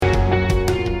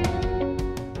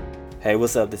Hey,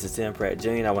 what's up? This is Tim Pratt Jr.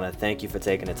 and I want to thank you for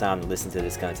taking the time to listen to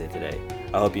this content today.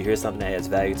 I hope you hear something that adds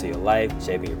value to your life,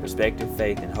 shaping your perspective,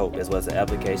 faith, and hope, as well as the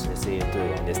application to see it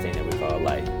through on this thing that we call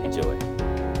life. Enjoy.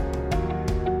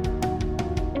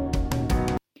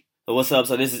 So what's up?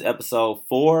 So this is episode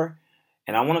 4,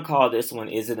 and I want to call this one,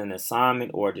 Is It an Assignment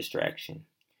or a Distraction?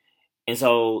 And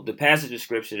so the passage of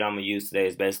scripture that I'm going to use today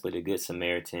is basically the Good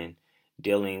Samaritan,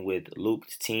 dealing with Luke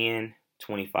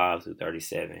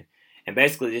 10:25-37. And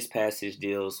basically this passage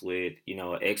deals with,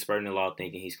 an expert in the law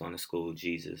thinking he's going to school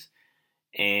Jesus.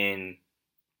 And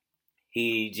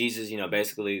Jesus,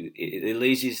 basically, it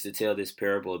leads Jesus to tell this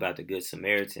parable about the Good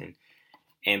Samaritan,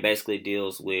 and basically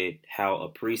deals with how a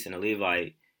priest and a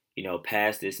Levite,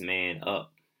 passed this man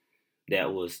up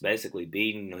that was basically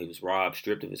beaten. He was robbed,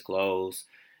 stripped of his clothes.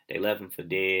 They left him for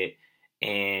dead.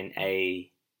 And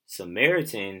a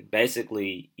Samaritan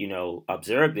basically,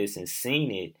 observed this and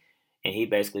seen it. And he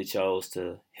basically chose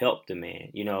to help the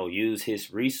man, use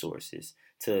his resources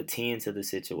to attend to the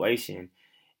situation.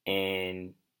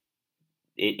 And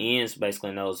it ends basically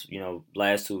in those,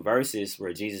 last two verses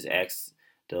where Jesus asks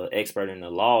the expert in the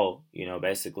law,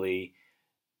 basically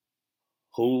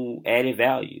who added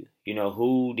value,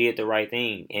 who did the right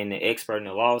thing. And the expert in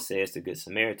the law says the Good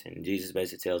Samaritan. Jesus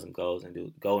basically tells him go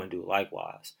and do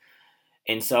likewise.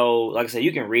 And so, like I said,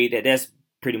 you can read that. That's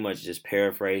pretty much just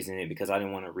paraphrasing it because I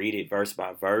didn't want to read it verse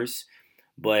by verse.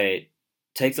 But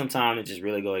take some time to just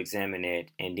really go examine it,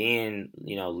 and then,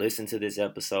 listen to this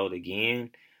episode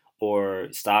again,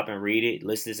 or stop and read it,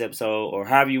 listen to this episode, or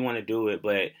however you want to do it.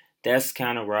 But that's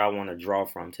kind of where I want to draw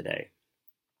from today.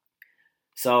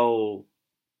 So,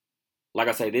 like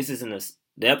I say, the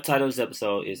title of this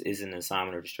episode is an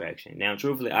assignment or distraction. Now,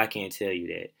 truthfully, I can't tell you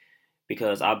that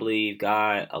because I believe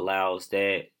God allows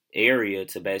that area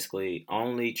to basically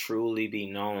only truly be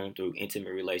known through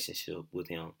intimate relationship with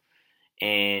Him.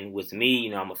 And with me,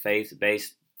 I'm a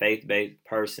faith-based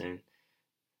person,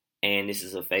 and this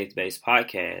is a faith-based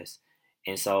podcast.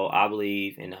 And so I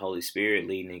believe in the Holy Spirit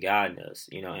leading and guiding us,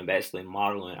 and basically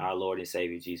modeling our Lord and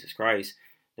Savior Jesus Christ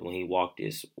when He walked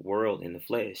this world in the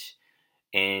flesh.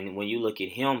 And when you look at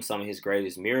Him, some of His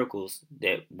greatest miracles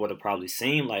that would have probably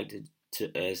seemed like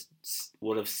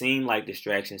would have seemed like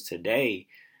distractions today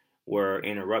were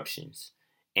interruptions,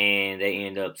 and they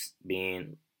end up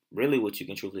being really what you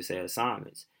can truthfully say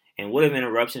assignments. And what if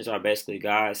interruptions are basically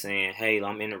God saying, "Hey,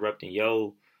 I'm interrupting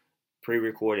your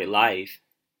pre-recorded life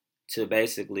to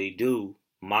basically do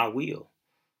my will."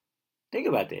 Think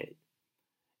about that.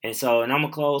 And I'm going to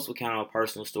close with kind of a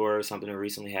personal story, something that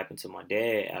recently happened to my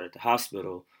dad out at the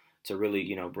hospital to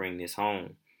really, bring this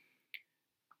home.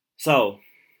 So,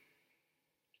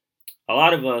 a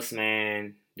lot of us,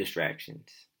 man,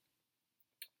 distractions.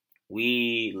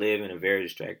 We live in a very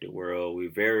distracted world. We're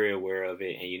very aware of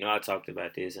it. And, I talked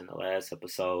about this in the last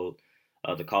episode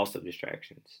of the cost of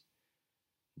distractions.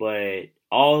 But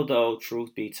although,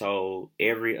 truth be told,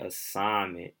 every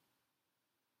assignment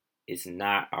is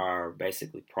not our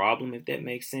basically problem, if that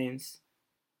makes sense.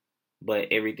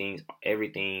 But every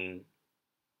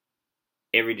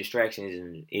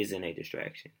distraction isn't a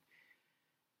distraction.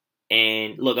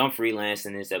 And look, I'm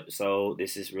freelancing this episode.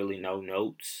 This is really no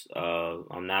notes.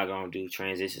 I'm not gonna do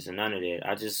transitions or none of that.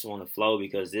 I just want to flow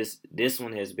because this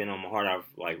one has been on my heart. I've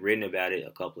written about it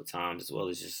a couple of times, as well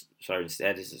as just certain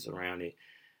statuses around it.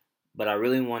 But I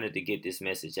really wanted to get this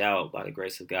message out by the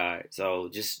grace of God. So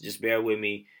just bear with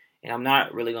me. And I'm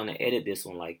not really gonna edit this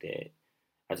one like that.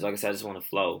 Like I said, I just want to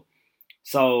flow.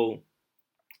 So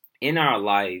in our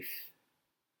life,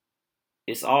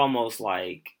 it's almost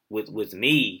like with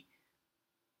me,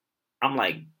 I'm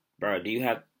like, bro, do you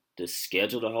have to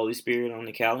schedule the Holy Spirit on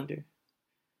the calendar?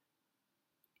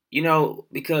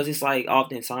 Because it's like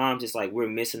oftentimes it's like we're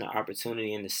missing the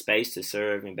opportunity and the space to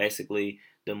serve, and basically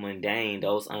the mundane,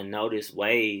 those unnoticed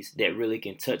ways that really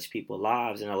can touch people's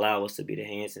lives and allow us to be the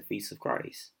hands and feet of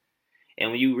Christ.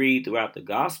 And when you read throughout the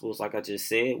Gospels, like I just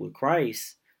said with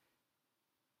Christ,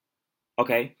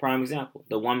 okay, prime example,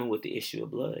 the woman with the issue of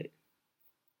blood.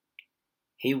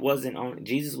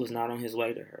 Jesus was not on his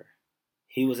way to her.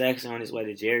 He was actually on his way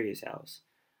to Jairus' house.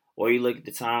 Or you look at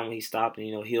the time when he stopped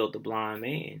and, healed the blind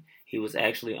man. He was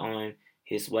actually on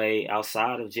his way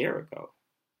outside of Jericho.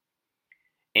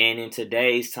 And in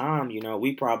today's time,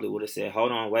 we probably would have said,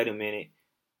 hold on, wait a minute.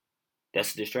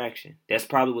 That's a distraction. That's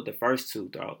probably what the first two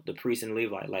thought, the priest and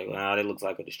Levite. Like, wow, that looks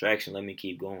like a distraction. Let me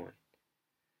keep going.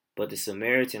 But the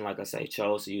Samaritan, like I say,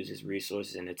 chose to use his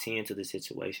resources and attend to the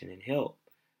situation and help.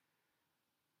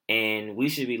 And we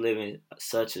should be living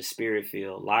such a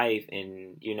spirit-filled life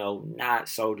and, not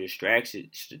so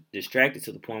distracted to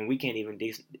the point where we can't even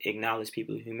acknowledge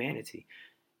people's humanity.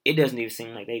 it doesn't even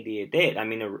seem like they did that. I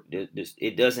mean,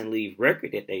 it doesn't leave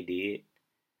record that they did,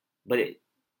 but it,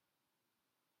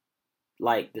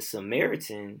 like the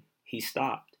Samaritan, he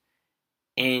stopped.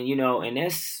 And, and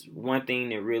that's one thing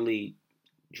that really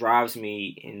drives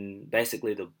me in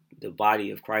basically the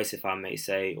body of Christ, if I may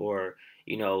say, or,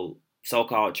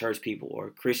 so-called church people or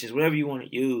Christians, whatever you want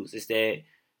to use, is that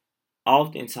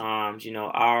oftentimes,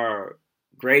 our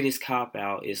greatest cop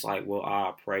out is like, well,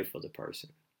 I'll pray for the person.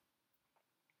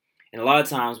 And a lot of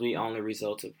times we only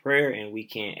result of prayer and we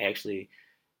can't actually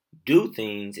do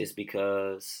things is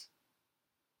because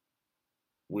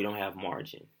we don't have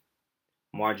margin.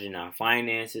 Margin in our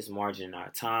finances, margin in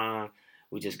our time.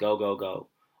 We just go, go, go.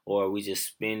 Or we just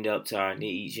spend up to our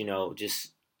needs,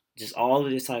 just all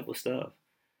of this type of stuff.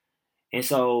 And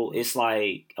so it's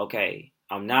like, okay,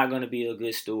 I'm not going to be a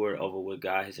good steward over what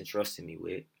God has entrusted me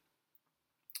with,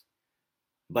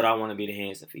 but I want to be the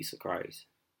hands and feet of Christ.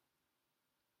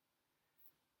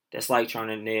 That's like trying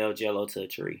to nail Jello to a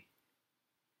tree.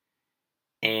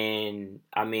 And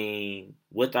I mean,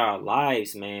 with our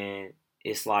lives, man,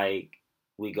 it's like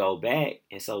we go back,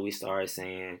 and so we start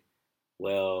saying,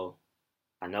 well,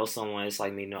 I know someone, it's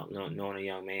like me knowing a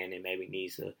young man that maybe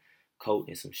needs a coat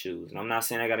and some shoes. And I'm not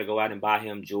saying I got to go out and buy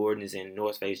him Jordans and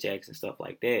North Face jackets and stuff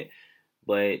like that,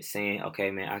 but saying,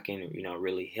 okay, man, I can,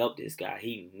 really help this guy.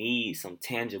 He needs some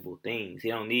tangible things. He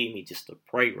don't need me just to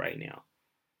pray right now.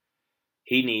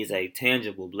 He needs a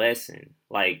tangible blessing.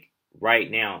 Like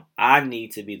right now, I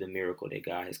need to be the miracle that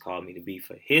God has called me to be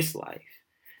for his life.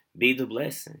 Be the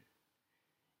blessing.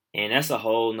 And that's a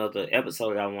whole nother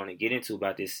episode that I want to get into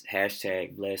about this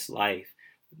hashtag blessed life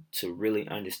to really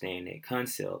understand that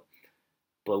concept.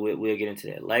 But we'll get into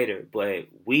that later. But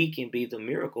we can be the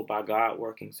miracle by God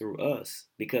working through us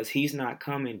because he's not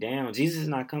coming down. Jesus is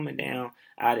not coming down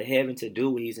out of heaven to do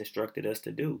what he's instructed us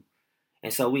to do.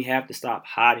 And so we have to stop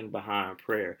hiding behind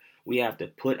prayer. We have to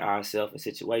put ourselves in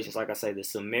situations. Like I say, the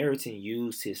Samaritan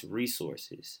used his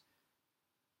resources.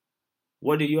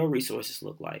 What do your resources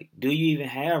look like? Do you even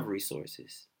have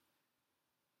resources?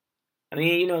 I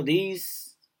mean,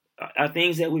 these are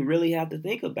things that we really have to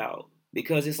think about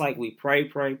because it's like we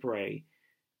pray,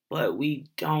 but we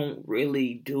don't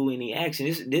really do any action.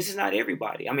 This is not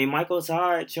everybody. I mean, Michael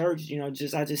Todd Church, I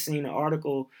just seen an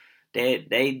article that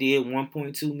they did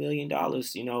 $1.2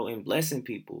 million, in blessing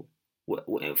people,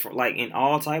 like in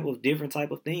all type of different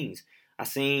type of things. I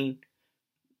seen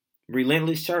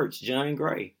Relentless Church, John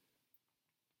Gray.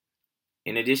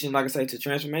 In addition, like I say, to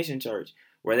Transformation Church,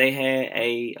 where they had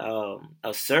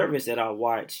a service that I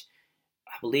watched.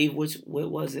 I believe what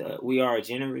was it? We Are a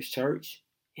Generous Church,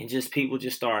 and just people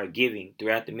just started giving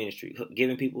throughout the ministry,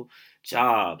 giving people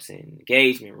jobs and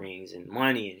engagement rings and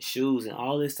money and shoes and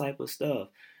all this type of stuff.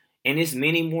 And there's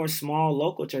many more small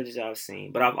local churches I've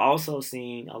seen, but I've also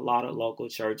seen a lot of local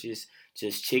churches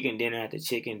just chicken dinner after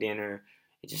chicken dinner,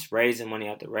 just raising money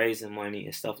after raising money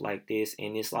and stuff like this.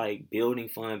 And it's like building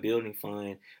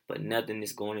fund, but nothing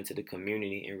is going into the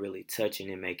community and really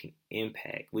touching and making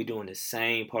impact. We're doing the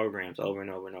same programs over and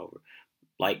over and over,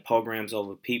 like programs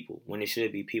over people when it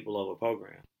should be people over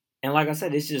programs. And like I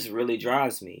said, this just really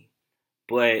drives me.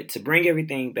 But to bring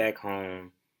everything back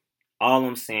home, all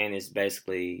I'm saying is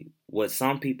basically what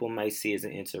some people may see as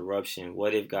an interruption.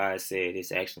 What if God said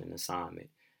it's actually an assignment?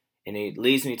 And it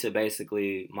leads me to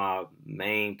basically my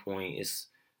main point is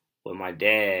with my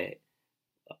dad.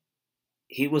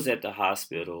 He was at the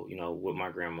hospital, with my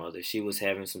grandmother. She was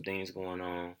having some things going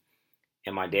on.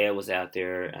 And my dad was out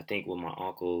there, I think with my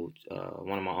uncle,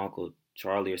 one of my uncle,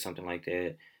 Charlie or something like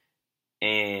that.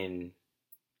 And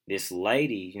this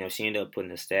lady, she ended up putting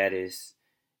a status.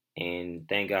 And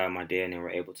thank God my dad and they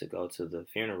were able to go to the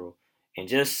funeral. And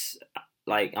just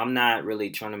like, I'm not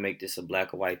really trying to make this a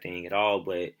black or white thing at all,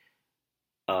 but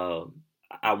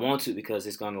I want to because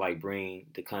it's gonna like bring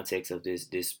the context of this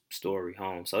story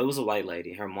home. So it was a white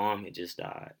lady. Her mom had just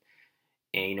died,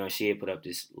 and she had put up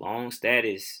this long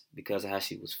status because of how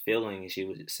she was feeling, and she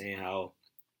was saying how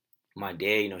my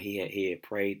dad, he had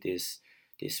prayed this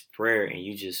prayer, and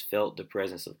you just felt the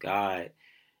presence of God,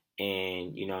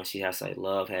 and she has like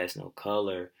love has no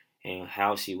color. And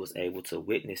how she was able to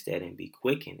witness that and be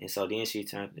quickened. And so then she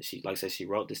like I said, she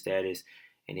wrote the status,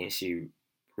 and then she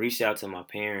reached out to my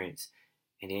parents,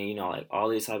 and then like all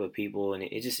these type of people, and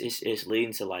it's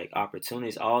leading to like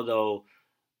opportunities. Although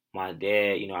my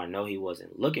dad, I know he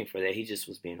wasn't looking for that, he just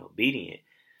was being obedient.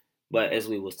 But as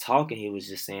we was talking, he was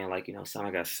just saying like, son,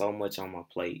 I got so much on my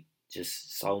plate,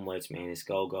 just so much, man. It's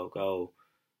go, go, go.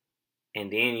 And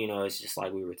then it's just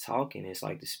like we were talking. It's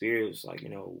like the spirit was like,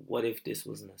 what if this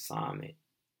was an assignment?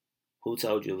 Who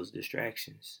told you it was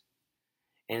distractions?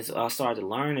 And so I started to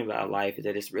learn about life is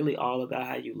that it's really all about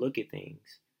how you look at things.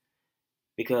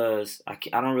 Because I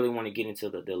don't really want to get into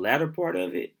the latter part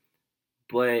of it,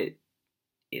 but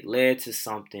it led to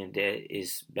something that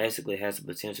is basically has the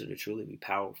potential to truly be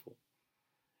powerful.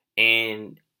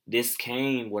 And this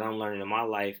came, what I'm learning in my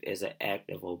life, as an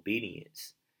act of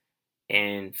obedience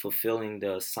and fulfilling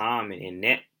the assignment in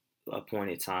that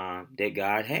appointed time that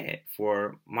God had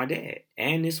for my dad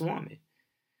and this woman.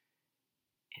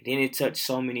 And then it touched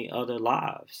so many other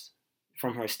lives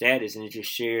from her status, and it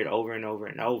just shared over and over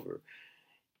and over.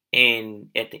 And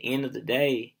at the end of the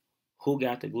day, who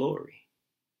got the glory?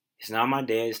 It's not my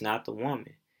dad, it's not the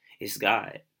woman, it's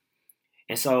God.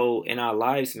 And so in our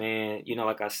lives, man,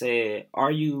 like I said,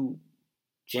 are you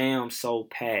jammed so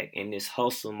packed in this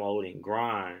hustle mode and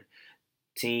grind,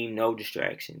 team, no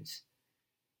distractions?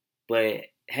 But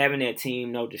having that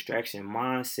team, no distraction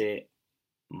mindset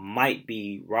might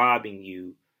be robbing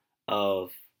you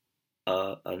of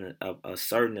a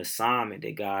certain assignment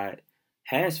that God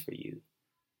has for you.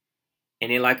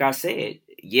 And then, like I said,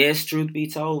 yes, truth be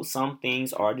told, some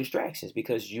things are distractions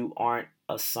because you aren't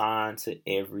assigned to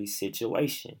every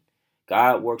situation.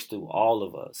 God works through all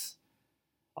of us,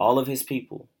 all of his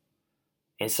people.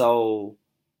 And so,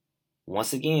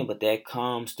 once again, but that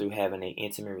comes through having an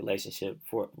intimate relationship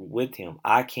with him.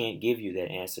 I can't give you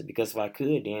that answer because if I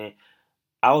could, then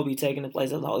I would be taking the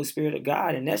place of the Holy Spirit of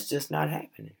God, and that's just not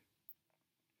happening.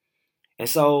 And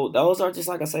so those are just,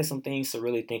 like I say, some things to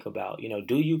really think about.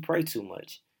 Do you pray too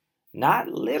much? Not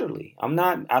literally. I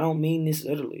don't mean this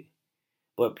literally.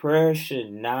 But prayer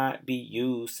should not be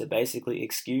used to basically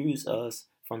excuse us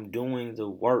from doing the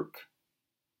work,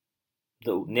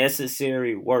 the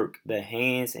necessary work, the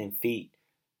hands and feet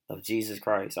of Jesus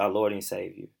Christ, our Lord and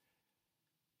Savior.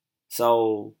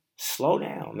 So slow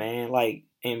down, man. Like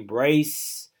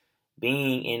embrace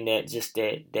being in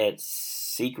that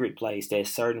secret place, that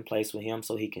certain place with him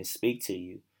so he can speak to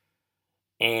you.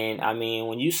 And I mean,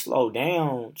 when you slow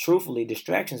down, truthfully,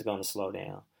 distraction's gonna slow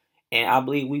down. And I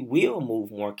believe we will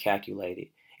move more calculated.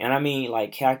 And I mean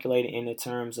like calculated in the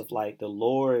terms of like the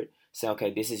Lord say,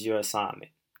 okay, this is your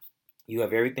assignment. You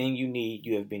have everything you need,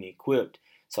 you have been equipped,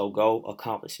 so go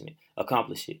accomplish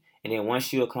it. And then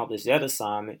once you accomplish that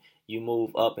assignment, you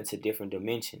move up into different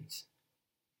dimensions.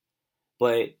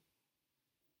 But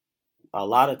a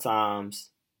lot of times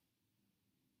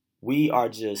we're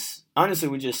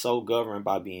just so governed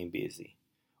by being busy.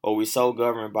 Or we're so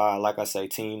governed by, like I say,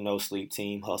 team no sleep,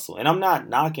 team hustle. And I'm not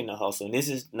knocking the hustle. And this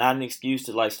is not an excuse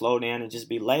to like slow down and just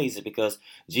be lazy because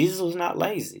Jesus was not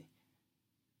lazy.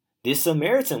 This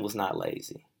Samaritan was not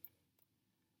lazy.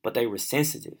 But they were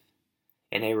sensitive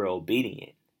and they were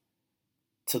obedient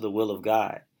to the will of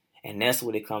God. And that's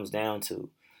what it comes down to.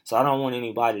 So I don't want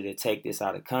anybody to take this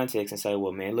out of context and say,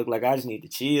 well, man, look like I just need to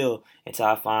chill until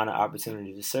I find an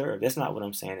opportunity to serve. That's not what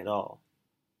I'm saying at all.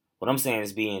 What I'm saying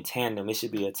is be in tandem. It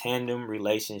should be a tandem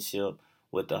relationship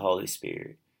with the Holy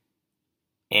Spirit.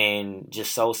 And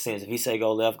just so sense. If he say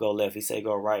go left, go left. He say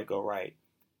go right, go right.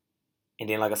 And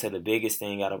then, like I said, the biggest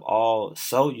thing out of all,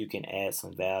 so you can add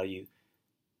some value,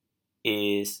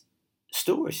 is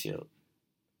stewardship.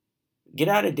 Get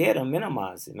out of debt and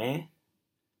minimize it, man.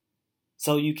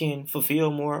 So you can fulfill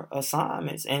more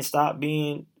assignments and stop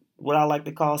being what I like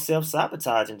to call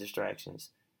self-sabotaging distractions.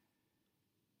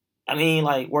 I mean,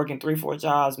 like working 3, 4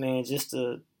 jobs, man, just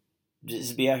to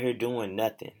just be out here doing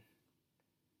nothing.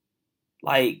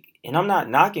 Like, and I'm not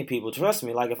knocking people, trust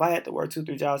me. Like, if I had to work 2,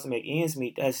 3 jobs to make ends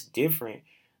meet, that's different.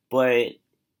 But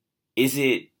is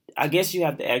it, I guess you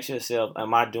have to ask yourself,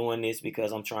 am I doing this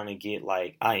because I am trying to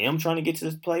get to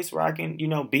this place where I can,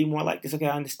 be more like this? Okay,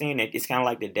 I understand that. It's kind of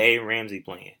like the Dave Ramsey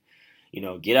plan.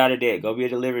 Get out of debt, go be a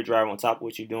delivery driver on top of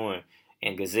what you're doing,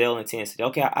 and gazelle intensity.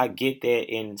 Okay, I get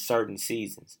that in certain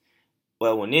seasons.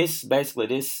 But when this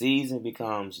season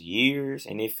becomes years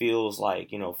and it feels like,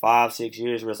 5, 6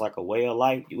 years where it's like a way of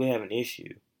life, you have an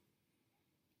issue.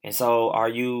 And so are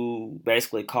you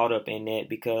basically caught up in that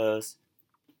because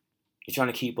you're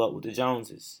trying to keep up with the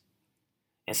Joneses?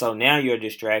 And so now your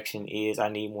distraction is I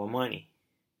need more money.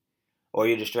 Or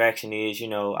your distraction is,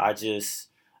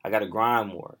 I got to grind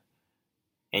more.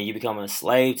 And you become a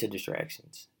slave to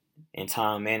distractions and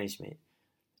time management.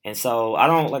 And so I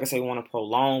don't, like I say, want to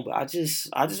prolong, but I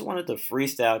just wanted to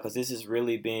freestyle because this has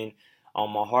really been on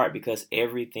my heart because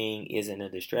everything isn't a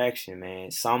distraction,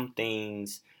 man. Some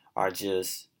things are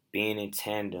just being in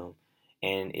tandem,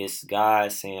 and it's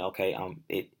God saying, okay,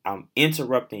 I'm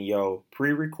interrupting your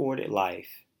pre-recorded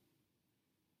life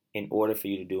in order for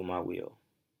you to do my will.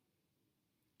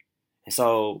 And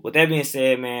so with that being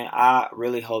said, man, I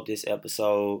really hope this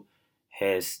episode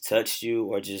has touched you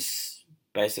or just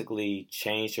basically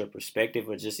changed your perspective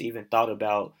or just even thought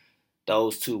about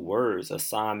those two words,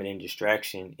 assignment and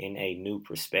distraction, in a new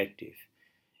perspective,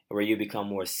 where you become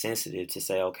more sensitive to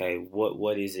say, okay,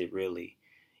 what is it really?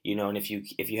 And if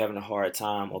you're having a hard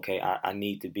time, okay, I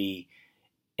need to be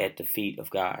at the feet of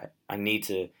God. I need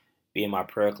to be in my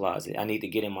prayer closet. I need to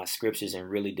get in my scriptures and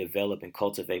really develop and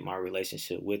cultivate my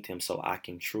relationship with Him so I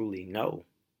can truly know,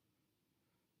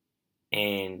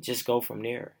 and just go from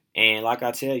there. And like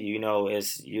I tell you,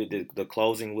 as the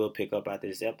closing will pick up after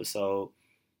this episode.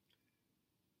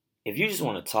 If you just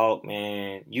want to talk,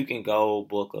 man, you can go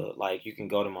you can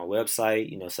go to my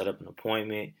website, set up an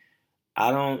appointment.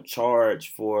 I don't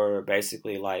charge for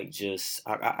basically just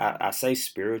I say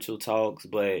spiritual talks,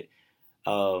 but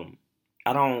um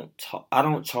I don't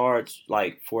charge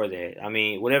for that. I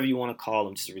mean, whatever you want to call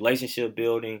them, just relationship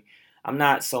building. I'm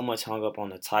not so much hung up on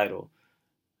the title.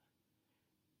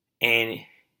 And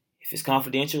if it's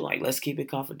confidential, let's keep it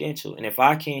confidential. And if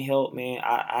I can't help, man,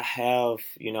 I have,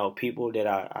 people that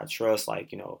I trust,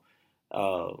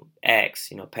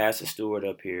 Axe, Pastor Stewart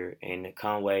up here in the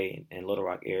Conway and Little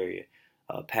Rock area,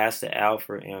 Pastor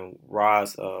Alfred and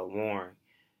Roz Warren.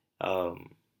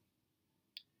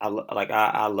 I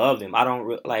love them. I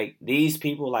don't these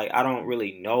people. I don't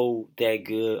really know that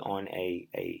good on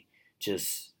a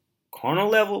just carnal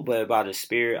level, but by the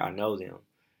Spirit, I know them.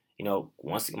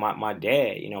 Once my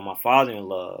dad, my father in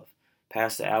love,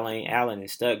 Pastor Alain Allen in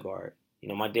Stuttgart.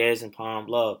 My dad's in Palm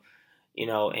Bluff.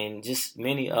 And just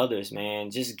many others,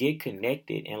 man. Just get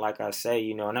connected. And like I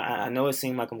say, and I know it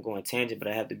seems like I'm going tangent, but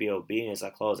I have to be obedient as I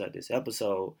close out this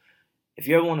episode. If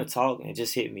you ever want to talk, and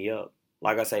just hit me up.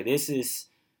 Like I say, this is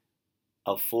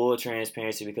a full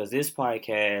transparency because this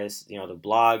podcast, the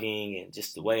blogging and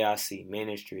just the way I see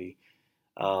ministry,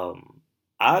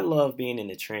 I love being in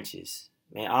the trenches.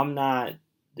 Man, I'm not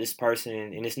this person,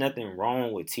 and there's nothing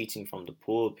wrong with teaching from the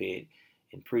pulpit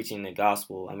and preaching the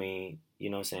gospel. I mean,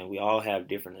 what I'm saying? We all have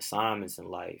different assignments in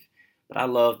life, but I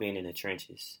love being in the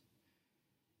trenches.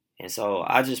 And so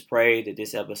I just pray that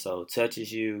this episode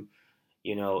touches you,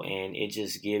 and it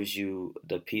just gives you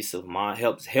the peace of mind,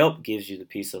 gives you the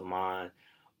peace of mind.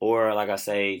 Or like I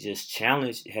say, just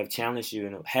has challenged you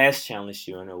in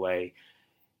a way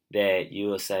that you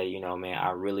will say, man, I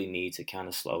really need to kind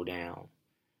of slow down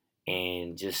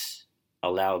and just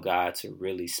allow God to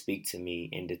really speak to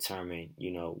me and determine,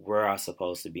 where I'm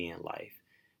supposed to be in life.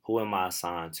 Who am I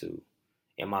assigned to?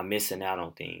 Am I missing out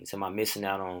on things? Am I missing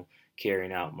out on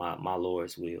carrying out my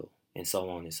Lord's will? And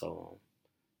so on and so on.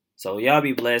 So y'all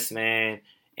be blessed, man.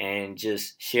 And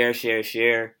just share.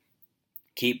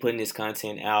 Keep putting this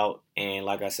content out. And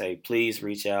like I say, please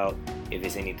reach out if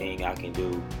there's anything I can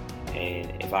do.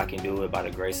 And if I can do it by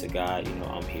the grace of God,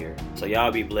 I'm here. So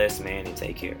y'all be blessed, man, and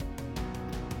take care.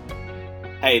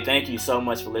 Hey, thank you so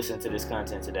much for listening to this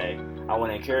content today. I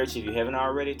want to encourage you, if you haven't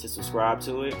already, to subscribe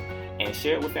to it and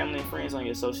share it with family and friends on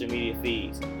your social media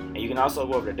feeds. And you can also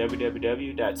go over to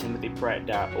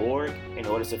www.timothypratt.org in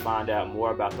order to find out more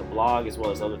about the blog as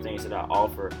well as other things that I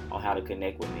offer on how to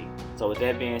connect with me. So with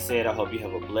that being said, I hope you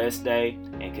have a blessed day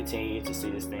and continue to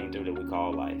see this thing through that we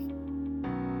call life.